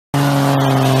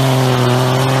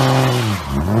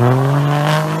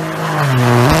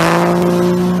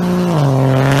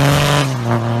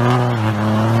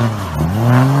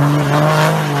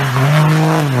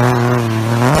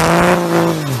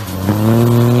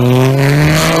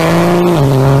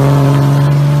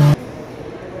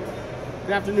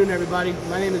afternoon, everybody.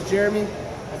 My name is Jeremy,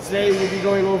 and today we'll be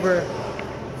going over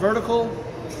vertical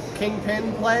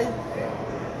kingpin play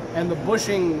and the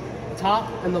bushing top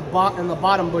and the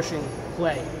bottom bushing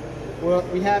play. What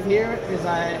we have here is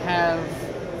I have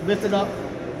lifted up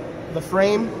the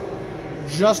frame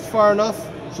just far enough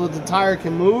so that the tire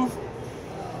can move.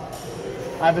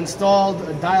 I've installed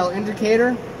a dial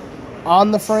indicator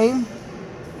on the frame,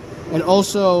 and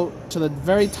also to the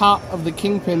very top of the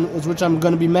kingpin is which I'm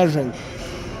going to be measuring.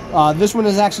 This one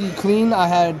is actually clean. I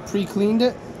had pre-cleaned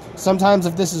it. Sometimes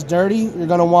if this is dirty, you're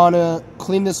going to want to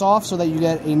clean this off so that you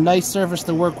get a nice surface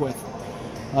to work with.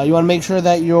 You want to make sure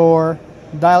that your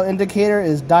dial indicator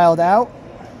is dialed out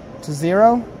to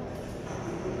 0.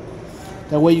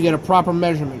 That way you get a proper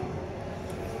measurement.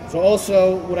 So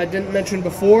also, what I didn't mention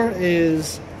before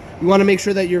is you want to make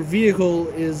sure that your vehicle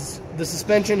the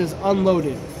suspension is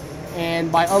unloaded.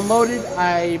 And by unloaded,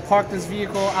 I parked this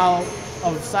vehicle out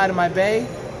of the side of my bay,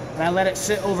 and I let it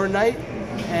sit overnight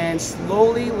and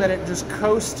slowly let it just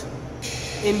coast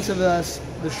into the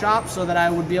shop so that I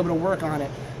would be able to work on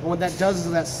it. And what that does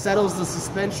is that settles the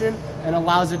suspension and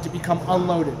allows it to become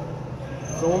unloaded.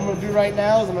 So what I'm going to do right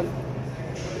now is I'm going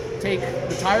to take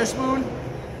the tire spoon,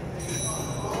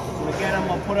 and again I'm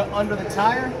going to put it under the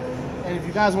tire. And if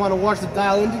you guys want to watch the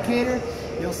dial indicator,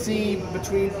 you'll see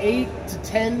between 8 to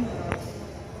 10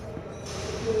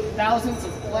 thousandths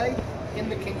of play in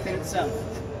the kingpin itself.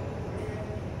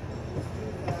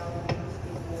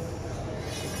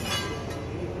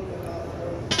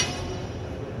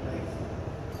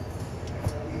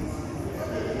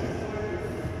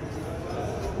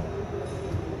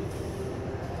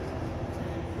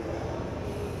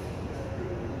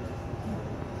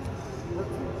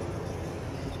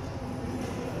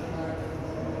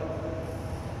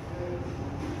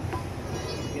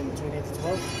 Between 8 to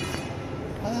 12.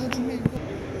 How'd you make it?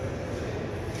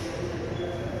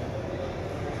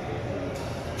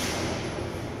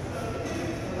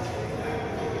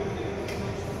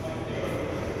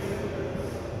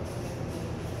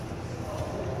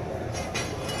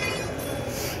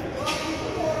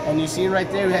 And you see right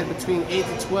there, we had between 8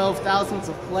 to 12 thousandths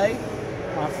of play.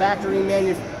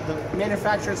 The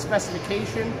manufacturer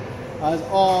specification is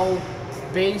all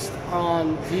based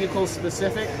on vehicle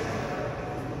specific.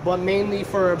 But mainly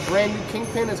for a brand new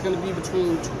kingpin, it's going to be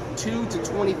between 2 to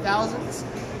 20 thousandths.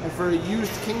 And for a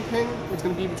used kingpin, it's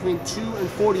going to be between 2 and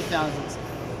 40 thousandths.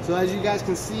 So as you guys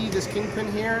can see, this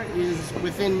kingpin here is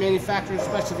within manufacturer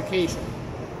specification.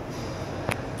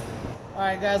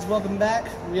 Alright guys, welcome back.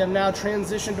 We have now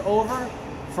transitioned over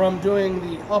from doing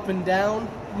the up and down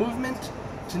movement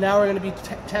to now we're going to be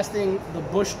testing the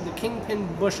kingpin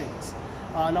bushings.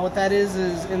 Now what that is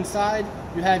inside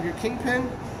you have your kingpin.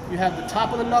 You have the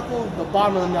top of the knuckle, the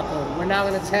bottom of the knuckle. We're now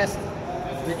going to test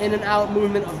the in and out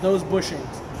movement of those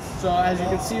bushings. So as you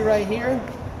can see right here,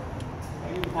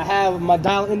 I have my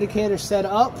dial indicator set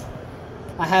up.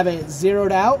 I have it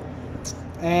zeroed out.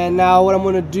 And now what I'm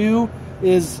going to do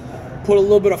is put a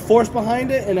little bit of force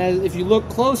behind it. And if you look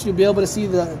close, you'll be able to see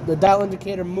the dial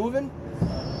indicator moving.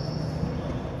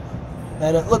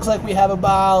 And it looks like we have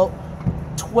about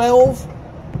 12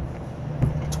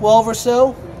 or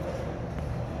so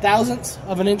thousandths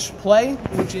of an inch play,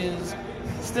 which is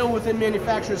still within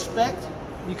manufacturer spec,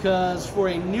 because for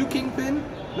a new kingpin,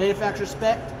 manufacturer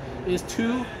spec is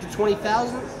 2 to 20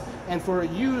 thousandths, and for a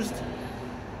used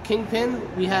kingpin,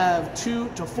 we have 2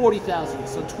 to 40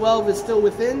 thousandths. So 12 is still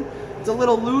within. It's a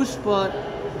little loose, but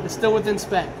it's still within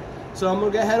spec. So I'm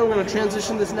going to go ahead and we're going to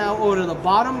transition this now over to the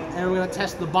bottom, and we're going to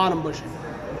test the bottom bushing.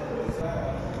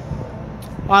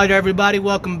 Alright everybody,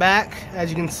 welcome back. As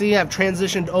you can see, I've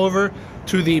transitioned over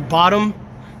to the bottom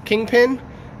kingpin,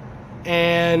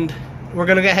 and we're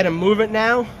going to go ahead and move it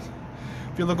now.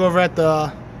 If you look over at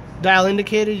the dial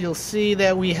indicator, you'll see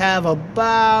that we have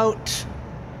about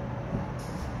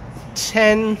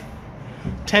 10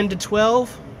 to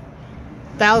 12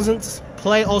 thousandths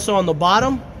play also on the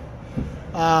bottom.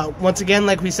 Once again,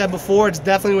 like we said before, it's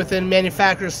definitely within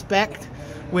manufacturer spec,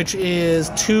 which is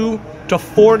 2 to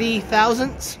 40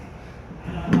 thousandths,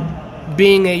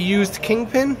 being a used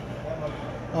kingpin.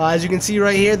 As you can see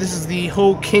right here, this is the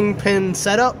whole kingpin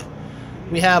setup.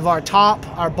 We have our top,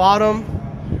 our bottom,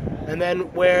 and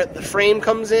then where the frame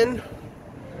comes in,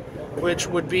 which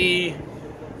would be,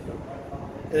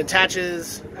 it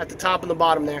attaches at the top and the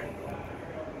bottom there.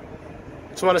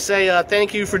 Just want to say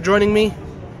thank you for joining me,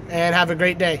 and have a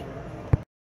great day.